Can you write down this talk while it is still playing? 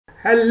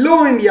Hello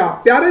India,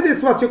 प्यारे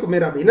देशवासियों को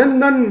मेरा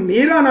अभिनंदन।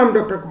 मेरा नाम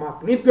डॉक्टर कुमार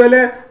पुनीत गोयल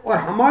है और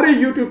हमारे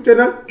YouTube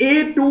channel A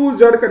to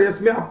Z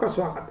careers में आपका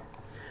स्वागत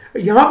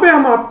है। यहाँ पे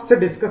हम आपसे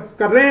डिस्कस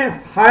कर रहे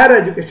हैं हायर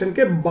एजुकेशन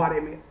के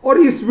बारे में और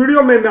इस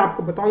वीडियो में मैं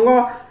आपको बताऊंगा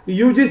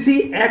यूजीसी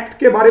एक्ट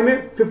के बारे में।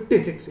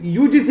 56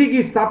 यूजीसी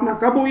की स्थापना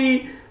कब हुई,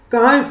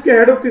 कहां इसके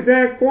हेड ऑफिस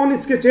है, कौन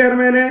इसके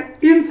चेयरमैन है,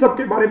 इन सब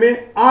के बारे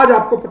में आज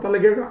आपको पता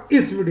लगेगा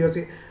इस वीडियो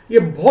से। ये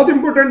बहुत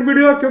इंपॉर्टेंट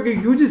वीडियो है क्योंकि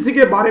यूजीसी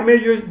के बारे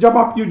में जब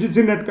आप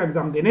यूजीसी नेट का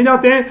एग्जाम देने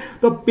जाते हैं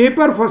तो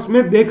पेपर फर्स्ट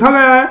में देखा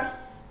गया है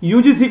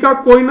यूजीसी का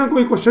कोई ना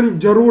कोई क्वेश्चन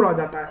जरूर आ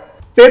जाता है।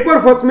 पेपर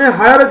फर्स्ट में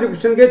हायर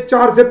एजुकेशन के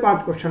 4 से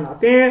 5 क्वेश्चन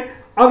आते हैं।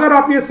 अगर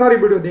आप ये सारी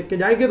वीडियो देख के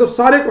जाएंगे तो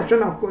सारे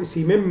क्वेश्चन आपको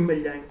इसी में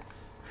मिल जाएंगे।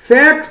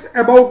 फैक्ट्स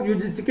अबाउट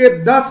यूजीसी के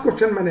 10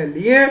 क्वेश्चन मैंने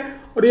लिए हैं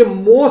और ये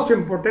मोस्ट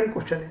इंपॉर्टेंट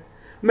क्वेश्चन है।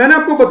 मैंने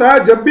आपको बताया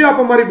जब भी आप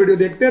हमारी वीडियो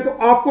देखते हैं तो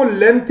आपको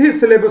लेंथी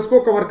सिलेबस को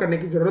कवर करने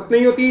की जरूरत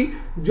नहीं होती।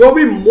 जो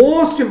भी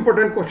मोस्ट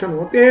इंपॉर्टेंट क्वेश्चन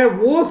होते हैं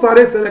वो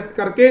सारे सेलेक्ट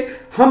करके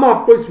हम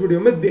आपको इस वीडियो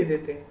में दे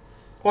देते हैं।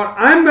 और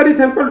I am very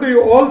thankful to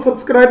you all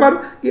subscriber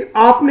कि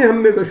आपने हम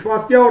में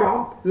विश्वास किया और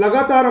आप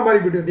लगातार हमारी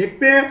वीडियो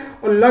देखते हैं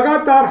और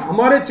लगातार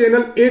हमारे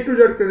channel A to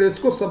Z careers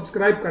को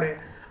सब्सक्राइब करें।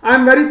 I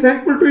am very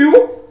thankful to you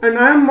and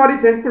I am very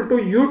thankful to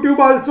YouTube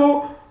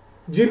also,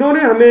 जिन्होंने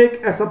हमें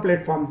एक ऐसा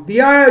प्लेटफॉर्म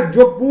दिया है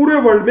जो पूरे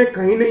वर्ल्ड में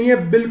कहीं नहीं है,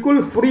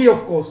 बिल्कुल फ्री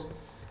ऑफ कॉस्ट।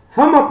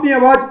 हम अपनी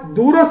आवाज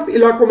दूरस्थ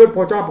इलाकों में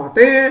पहुंचा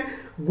पाते हैं।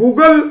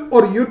 गूगल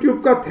और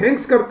यूट्यूब का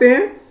थैंक्स करते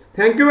हैं।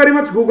 Thank you very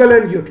much Google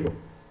and YouTube.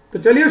 तो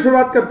चलिए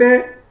शुरुआत करते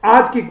हैं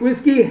आज की क्विज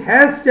की।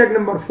 हैशटैग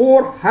नंबर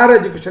 4 हायर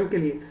एजुकेशन के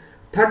लिए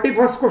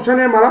 31st क्वेश्चन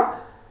है हमारा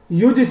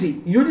यूजीसी।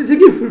 यूजीसी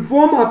की फुल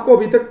फॉर्म आपको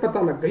अभी तक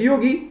पता लग गई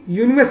होगी,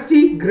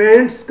 university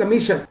grants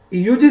commission.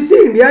 UGC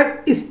India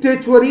एक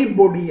स्टैट्यूटरी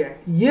बॉडी है।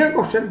 यह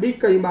क्वेश्चन भी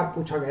कई बार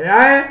पूछा गया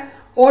है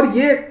और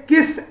ये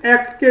किस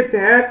एक्ट के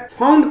तहत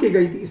फाउंड की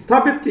गई थी,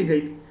 स्थापित की गई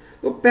थी।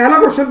 तो पहला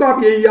क्वेश्चन तो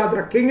आप यही याद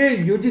रखेंगे,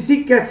 यूजीसी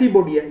कैसी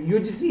बॉडी है।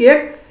 यूजीसी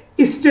एक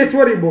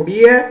स्टैट्यूटरी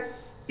बॉडी है।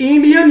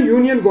 इंडियन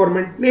यूनियन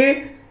गवर्नमेंट ने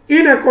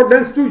in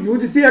accordance to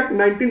UGC act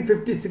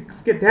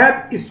 1956 के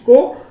तहत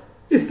इसको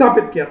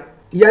स्थापित किया था,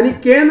 यानी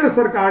केंद्र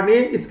सरकार ने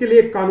इसके लिए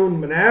एक कानून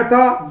बनाया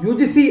था,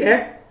 यूजीसी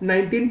एक्ट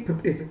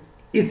 1956।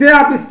 इसे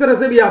आप इस तरह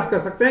से भी याद कर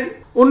सकते हैं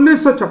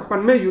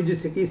 1956 में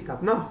यूजीसी की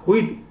स्थापना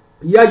हुई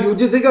थी या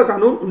यूजीसी का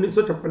कानून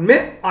 1956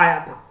 में आया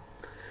था।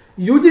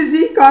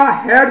 यूजीसी का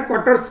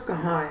हेडक्वार्टर्स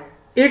कहां है?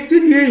 एक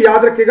चीज ये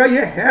याद रखेगा,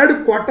 ये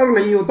हेडक्वार्टर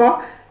नहीं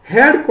होता,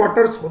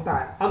 हेडक्वार्टर्स होता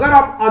है। अगर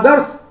आप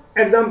अदर्स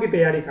एग्जाम की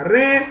तैयारी कर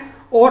रहे हैं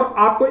और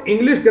आपको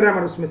इंग्लिश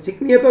ग्रामर उसमें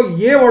सीखनी है तो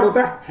ये वर्ड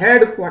होता है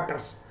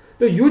हेडक्वार्टर्स।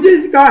 तो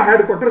यूजीसी का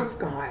हेडक्वार्टर्स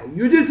कहां है?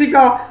 यूजीसी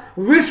का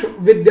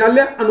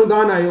विश्वविद्यालय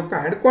अनुदान आयोग का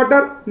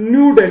हेडक्वार्टर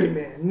न्यू दिल्ली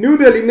में है। न्यू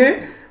दिल्ली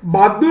में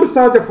बहादुर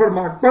शाह जफर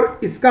मार्ग पर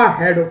इसका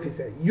हेड ऑफिस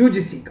है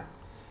यूजीसी का।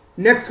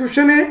 नेक्स्ट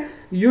क्वेश्चन है,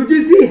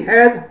 UGC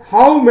has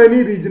how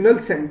many regional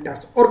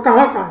centres, और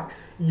कहां कहां है?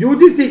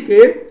 यूजीसी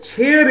के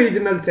 6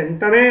 रीजनल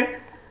सेंटर हैं।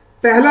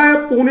 पहला है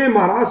पुणे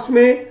महाराष्ट्र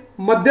में,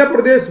 मध्य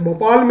प्रदेश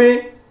भोपाल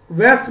में,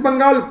 वेस्ट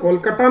बंगाल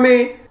कोलकाता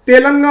में,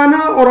 तेलंगाना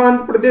और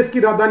आंध्र प्रदेश की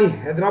राजधानी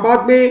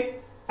हैदराबाद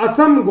में,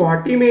 असम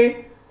गुवाहाटी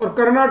में और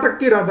कर्नाटक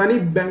की राजधानी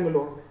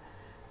बेंगलोर में।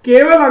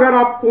 केवल अगर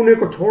आप पुणे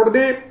को छोड़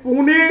दें,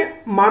 पुणे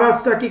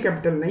महाराष्ट्र की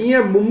कैपिटल नहीं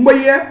है, मुंबई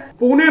है।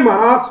 पुणे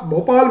महाराष्ट्र,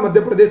 भोपाल मध्य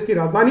प्रदेश की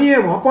राजधानी है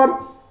वहां पर,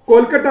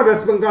 कोलकाता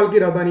वेस्ट बंगाल की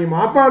राजधानी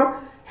वहां पर,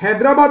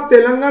 हैदराबाद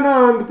तेलंगाना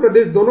आंध्र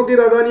प्रदेश दोनों की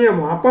राजधानी है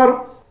वहां पर,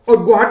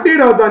 और गुवाहाटी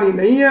राजधानी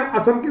नहीं है,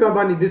 असम की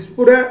राजधानी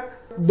दिसपुर है।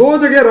 2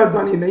 जगह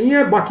राजधानी नहीं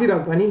है, बाकी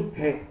राजधानी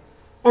है,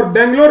 और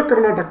बेंगलोर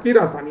कर्नाटक की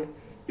राजधानी है।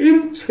 इन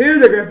 6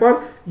 जगह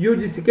पर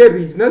यूजीसी के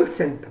रीजनल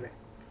सेंटर है।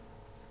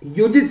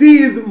 UGC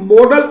is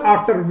model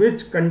after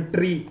which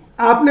country?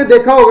 आपने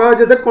देखा होगा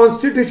जैसे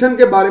कॉन्स्टिट्यूशन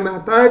के बारे में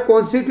आता है,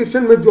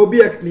 कॉन्स्टिट्यूशन में जो भी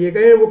एक्ट लिए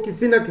गए वो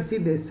किसी ना किसी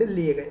देश से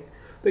लिए गए।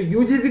 तो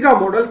यूजीसी का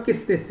मॉडल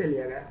किस देश से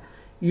लिया गया?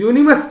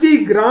 यूनिवर्सिटी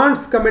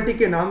ग्रांट्स कमेटी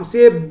के नाम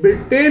से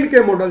ब्रिटेन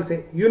के मॉडल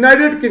से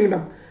यूनाइटेड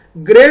किंगडम,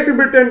 ग्रेट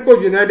ब्रिटेन को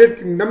यूनाइटेड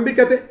किंगडम भी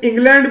कहते हैं,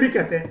 इंग्लैंड भी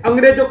कहते हैं,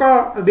 अंग्रेजों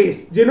का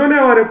देश जिन्होंने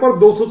हमारे ऊपर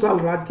 200 साल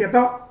राज किया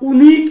था,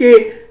 उन्हीं के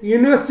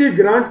यूनिवर्सिटी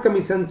ग्रांट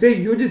कमीशन से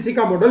यूजीसी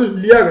का मॉडल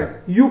लिया गया,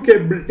 यूके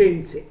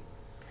ब्रिटेन से।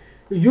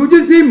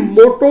 UGC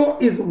motto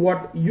is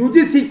what?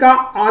 UGC का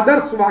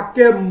आदर्श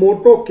वाक्य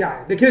मोटो क्या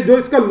है? देखिए जो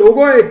इसका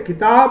लोगो है, एक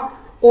किताब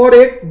और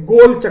एक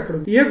गोल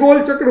चक्र। ये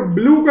गोल चक्र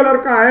ब्लू कलर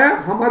का है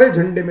हमारे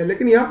झंडे में,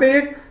 लेकिन यहां पे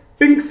एक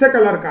पिंक से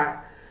कलर का है।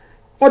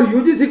 और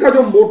यूजीसी का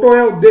जो मोटो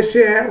है,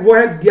 उद्देश्य है, वो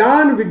है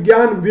ज्ञान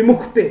विज्ञान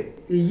विमुक्ते।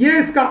 ये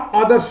इसका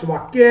आदर्श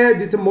वाक्य है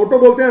जिसे मोटो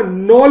बोलते हैं,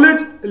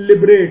 नॉलेज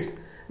लिबरेट्स।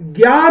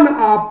 ज्ञान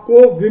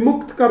आपको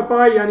विमुक्त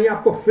करता है, यानी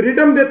आपको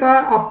फ्रीडम देता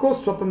है, आपको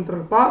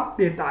स्वतंत्रता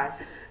देता है।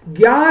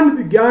 ज्ञान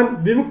विज्ञान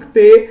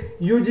विमुक्ते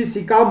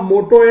यूजीसी का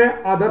मोटो है,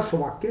 आदर्श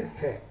वाक्य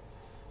है।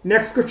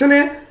 नेक्स्ट क्वेश्चन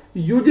है,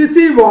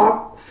 UGC was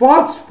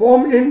first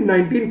form in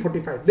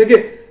 1945।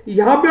 देखिए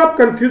यहां पे आप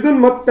कंफ्यूजन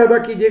मत पैदा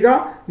कीजिएगा,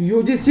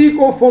 यूजीसी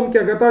को फॉर्म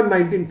किया गया था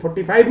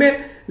 1945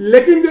 में,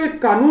 लेकिन जो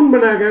एक कानून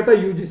बनाया गया था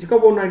यूजीसी का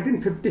वो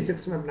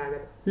 1956 में बनाया गया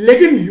था।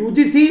 लेकिन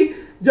यूजीसी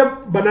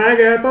जब बनाया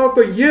गया था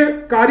तो ये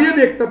कार्य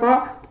देखता था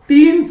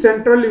 3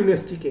 सेंट्रल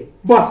यूनिवर्सिटी के,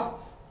 बस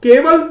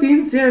केवल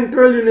 3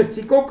 सेंट्रल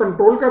यूनिवर्सिटी को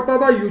कंट्रोल करता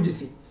था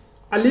यूजीसी।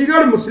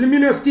 अलीगढ़ मुस्लिम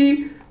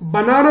यूनिवर्सिटी,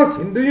 बनारस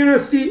हिंदू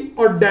यूनिवर्सिटी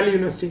और दिल्ली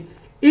यूनिवर्सिटी,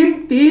 इन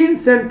 3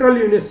 सेंट्रल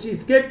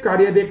यूनिवर्सिटीज के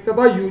कार्य देखता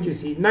था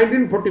यूजीसी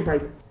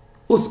 1945।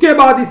 उसके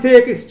बाद इसे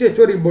एक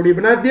स्टैट्यूटरी बॉडी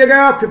बना दिया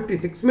गया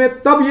 56 में,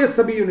 तब ये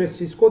सभी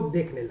यूनिवर्सिटीज को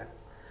देखने लगा।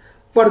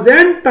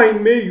 प्रेजेंट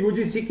टाइम में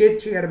यूजीसी के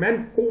चेयरमैन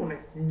कौन है?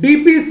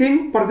 डीपी सिंह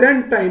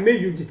प्रेजेंट टाइम में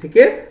यूजीसी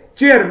के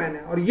चेयरमैन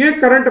है। और ये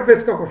करंट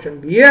अफेयर्स का क्वेश्चन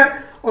भी है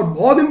और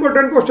बहुत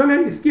इंपॉर्टेंट क्वेश्चन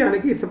है, इसकी आने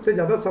की सबसे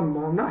ज्यादा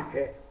संभावना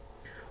है।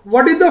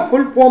 What is the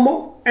full form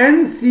of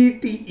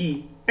NCTE?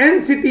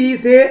 NCTE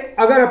से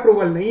अगर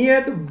अप्रूवल नहीं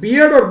है तो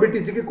बीएड और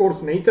बीटीसी के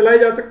कोर्स नहीं चलाए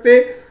जा सकते।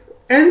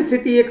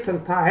 एनसीटीई एक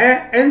संस्था है।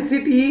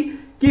 एनसीटीई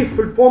की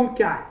फुल फॉर्म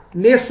क्या है?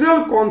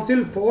 National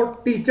council for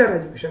teacher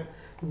education.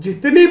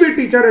 जितनी भी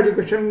टीचर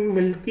एजुकेशन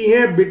मिलती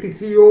हैं,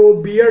 बीटीसी हो,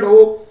 बीएड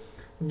हो,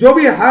 जो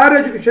भी हायर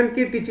एजुकेशन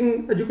की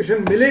टीचिंग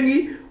एजुकेशन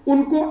मिलेंगी,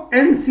 उनको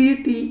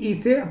एनसीटीई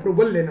से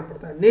अप्रूवल लेना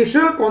पड़ता है,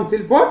 national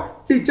council for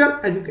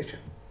teacher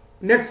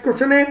education. Next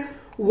question है,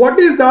 what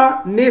is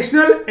the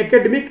national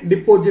academic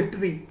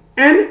depository?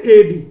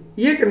 NAD,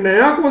 ये एक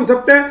नया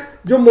कॉन्सेप्ट है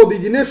जो मोदी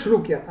जी ने शुरू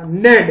किया था।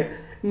 नेड,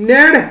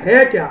 नेड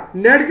है क्या?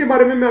 नेड के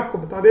बारे में मैं आपको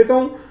बता देता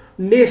हूं।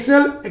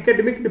 नेशनल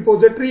एकेडमिक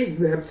डिपोजिटरी एक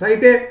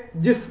वेबसाइट है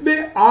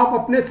जिसमें आप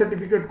अपने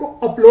सर्टिफिकेट को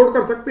अपलोड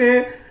कर सकते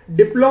हैं,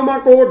 डिप्लोमा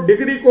को,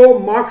 डिग्री को,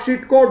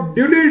 मार्कशीट को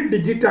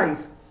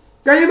डिजिटाइज।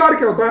 कई बार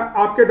क्या होता है,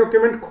 आपके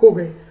डॉक्यूमेंट खो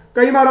गए,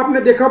 कई बार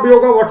आपने देखा भी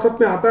होगा व्हाट्सएप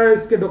में आता है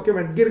इसके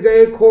डॉक्यूमेंट गिर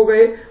गए, खो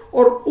गए,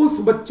 और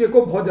उस बच्चे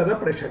को बहुत ज्यादा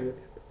परेशानी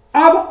होती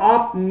है। अब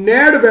आप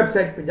नेड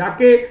वेबसाइट पे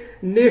जाके,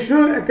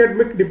 नेशनल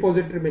एकेडमिक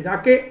डिपोजिटरी में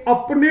जाके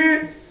अपने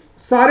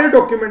सारे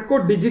डॉक्यूमेंट को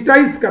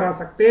डिजिटाइज करा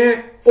सकते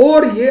हैं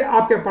और ये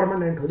आपके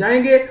परमानेंट हो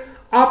जाएंगे।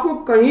 आपको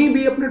कहीं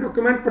भी अपने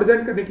डॉक्यूमेंट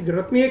प्रेजेंट करने की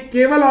जरूरत नहीं है,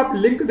 केवल आप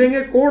लिंक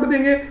देंगे, कोड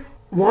देंगे,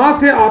 वहां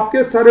से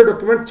आपके सारे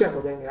डॉक्यूमेंट चेक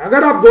हो जाएंगे।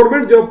 अगर आप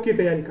गवर्नमेंट जॉब की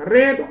तैयारी कर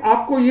रहे हैं तो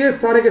आपको ये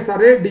सारे के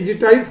सारे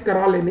डिजिटाइज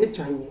करा लेने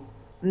चाहिए।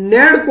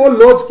 नेड को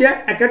लॉन्च किया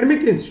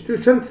एकेडमिक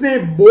इंस्टीट्यूशंस ने,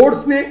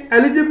 बोर्ड्स ने,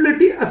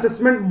 एलिजिबिलिटी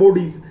असेसमेंट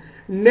बॉडीज।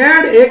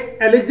 नेड एक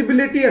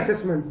एलिजिबिलिटी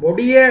असेसमेंट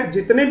बॉडी है,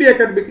 जितने भी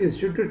एकेडमिक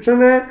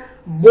इंस्टीट्यूशन है,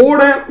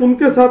 बोर्ड है,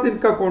 उनके साथ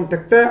इनका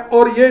कॉन्टेक्ट है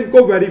और ये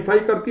इनको वेरीफाई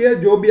करती है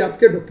जो भी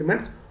आपके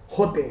डॉक्यूमेंट्स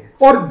होते हैं।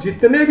 और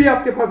जितने भी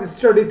आपके पास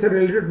स्टडी से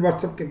रिलेटेड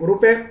व्हाट्सएप के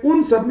ग्रुप है,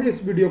 उन सब में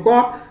इस वीडियो को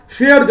आप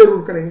शेयर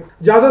जरूर करेंगे,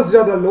 ज्यादा से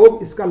ज्यादा लोग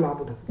इसका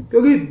लाभ उठाएं,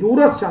 क्योंकि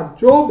दूरस्थ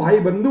जो भाई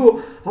बंधु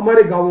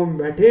हमारे गांवों में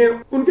बैठे हैं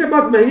उनके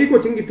पास महंगी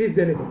कोचिंग की फीस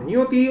देने को नहीं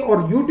होती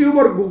और यूट्यूब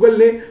और गूगल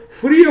ने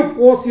फ्री ऑफ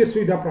कॉस्ट ये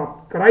सुविधा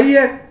प्राप्त कराई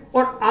है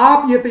और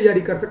आप ये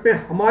तैयारी कर सकते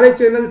हैं हमारे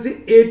चैनल से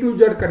A to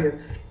Z करियर,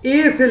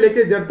 ए से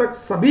लेके जेड तक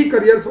सभी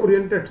करियर्स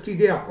ओरिएंटेड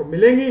चीजें आपको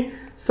मिलेंगी।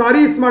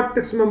 सारी स्मार्ट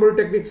टिप्स, मेमोरी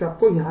टेक्निक्स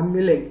आपको यहां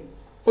मिलेंगी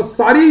और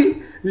सारी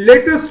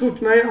लेटेस्ट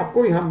सूचनाएं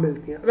आपको यहां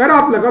मिलती हैं। अगर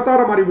आप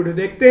लगातार हमारी वीडियो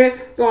देखते हैं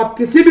तो आप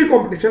किसी भी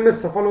कंपटीशन में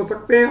सफल हो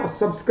सकते हैं और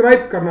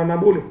सब्सक्राइब करना ना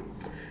भूलें।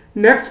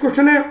 नेक्स्ट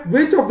क्वेश्चन है,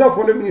 which of the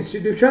following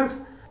institutions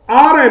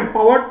are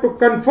empowered to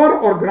confer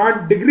और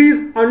grant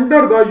degrees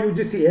under the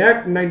UGC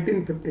act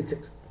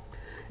 1956?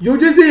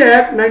 UGC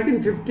act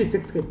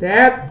 1956 के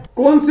तहत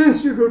कौन से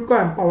इंस्टीट्यूट को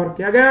एम्पावर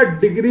किया गया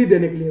डिग्री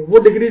देने के लिए? वो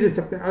डिग्री दे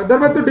सकते हैं,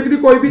 अदरवाइज तो डिग्री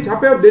कोई भी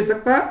छापे और दे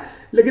सकता है,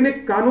 लेकिन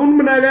एक कानून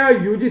बनाया गया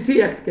यूजीसी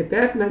एक्ट के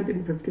तहत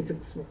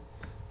 1956 में।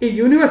 ए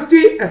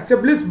university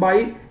establish by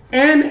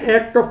an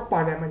act of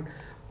parliament,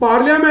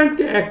 parliament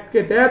के एक्ट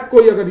के तहत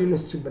कोई अगर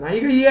यूनिवर्सिटी बनाई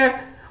गई है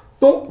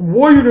तो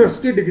वो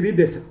यूनिवर्सिटी डिग्री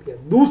दे सकती है।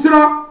 दूसरा,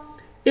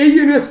 ए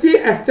university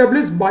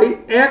establish by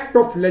act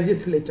of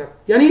legislature,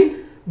 यानी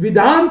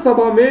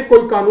विधानसभा में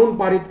कोई कानून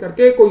पारित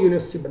करके कोई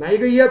यूनिवर्सिटी बनाई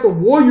गई है तो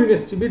वो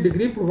यूनिवर्सिटी भी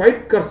डिग्री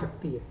प्रोवाइड कर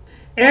सकती है।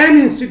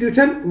 An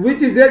institution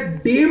which is a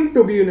deemed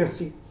to be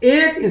university,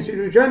 एक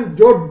इंस्टीट्यूशन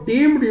जो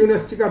डीम्ड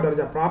यूनिवर्सिटी का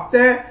दर्जा प्राप्त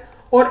है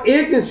और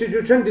एक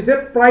इंस्टीट्यूशन जिसे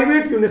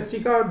प्राइवेट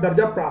यूनिवर्सिटी का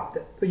दर्जा प्राप्त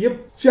है। तो ये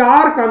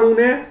 4 कानून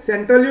है,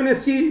 central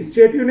university,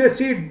 state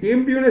university,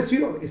 deemed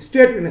university और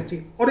स्टेट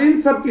यूनिवर्सिटी, और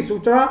इन सब की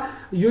सूचना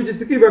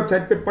यूजीसी की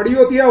वेबसाइट पे पड़ी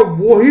होती है और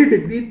वो ही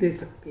डिग्री दे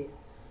सकती है।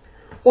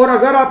 और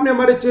अगर आपने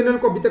हमारे चैनल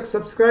को अभी तक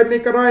सब्सक्राइब नहीं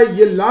करा है,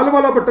 ये लाल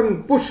वाला बटन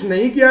पुश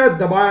नहीं किया है,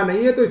 दबाया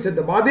नहीं है, तो इसे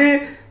दबा दें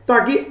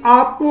ताकि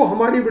आपको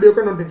हमारी वीडियो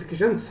का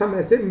नोटिफिकेशन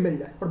समय से मिल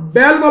जाए। और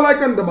बेल वाला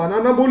आइकन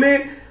दबाना ना भूलें।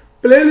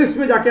 प्लेलिस्ट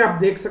में जाके आप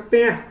देख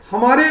सकते हैं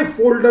हमारे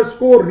फोल्डर्स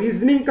को,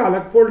 रीजनिंग का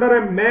अलग फोल्डर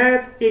है,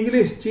 मैथ,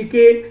 इंग्लिश,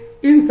 जीके,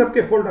 इन सब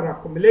के फोल्डर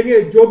आपको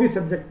मिलेंगे जो भी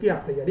सब्जेक्ट की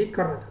आप तैयारी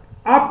कर रहे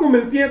हैं। आपको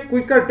मिलती है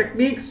quicker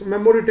techniques,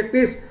 memory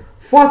techniques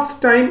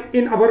first time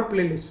in our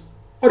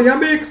playlist. और यहां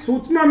पे एक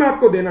सूचना मैं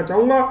आपको देना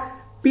चाहूंगा,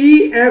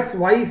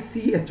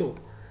 PSYCHO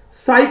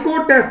साइको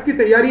टेस्ट की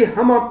तैयारी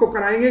हम आपको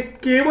कराएंगे,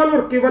 केवल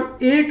और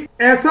केवल एक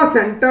ऐसा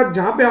सेंटर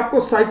जहां पे आपको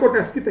साइको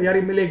टेस्ट की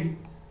तैयारी मिलेगी।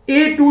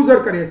 A to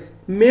Z करियर्स,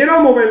 मेरा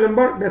मोबाइल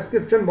नंबर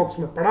डिस्क्रिप्शन बॉक्स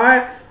में पड़ा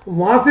है,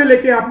 वहां से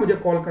लेके आप मुझे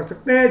कॉल कर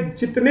सकते हैं।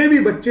 जितने भी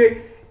बच्चे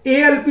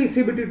ALP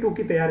CBT 2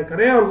 की तैयारी कर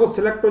रहे हैं और वो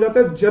सिलेक्ट हो जाते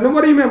हैं,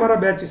 जनवरी में हमारा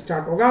बैच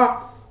स्टार्ट होगा।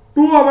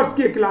 2 आवर्स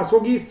की क्लास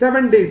होगी,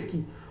 7 डेज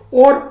की,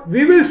 और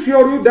we will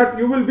sure you that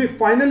you will be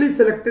finally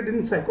selected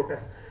in psycho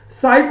test.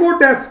 Psycho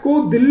test को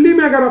दिल्ली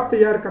में अगर आप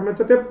तैयार करना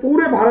चाहते हैं,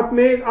 पूरे भारत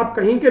में आप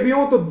कहीं के भी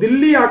हो, तो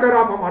दिल्ली आकर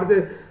आप हमारे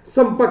से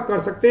संपर्क कर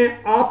सकते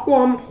हैं। आपको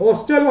हम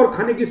हॉस्टल और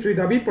खाने की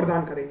सुविधा भी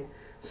प्रदान करेंगे।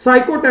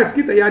 साइको टेस्ट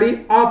की तैयारी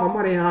आप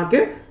हमारे यहाँ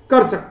के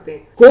कर सकते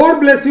हैं। God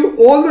bless you,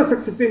 all the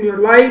success in your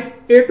life.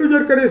 A to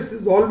Z Careers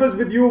is always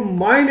with you.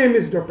 My name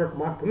is Dr.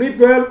 Kumar Puneet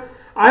Goyal.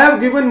 I have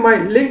given my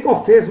link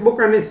of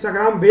Facebook and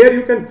Instagram where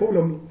you can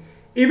follow me.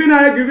 Even I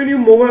have given you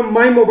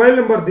my mobile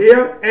number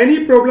there. Any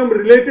problem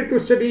related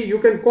to study, you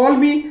can call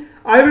me.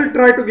 I will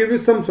try to give you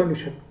some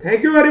solution.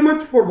 Thank you very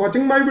much for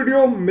watching my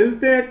video.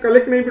 मिलते हैं कल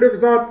एक नई video के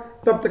साथ,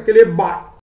 तब तक के लिए बाय।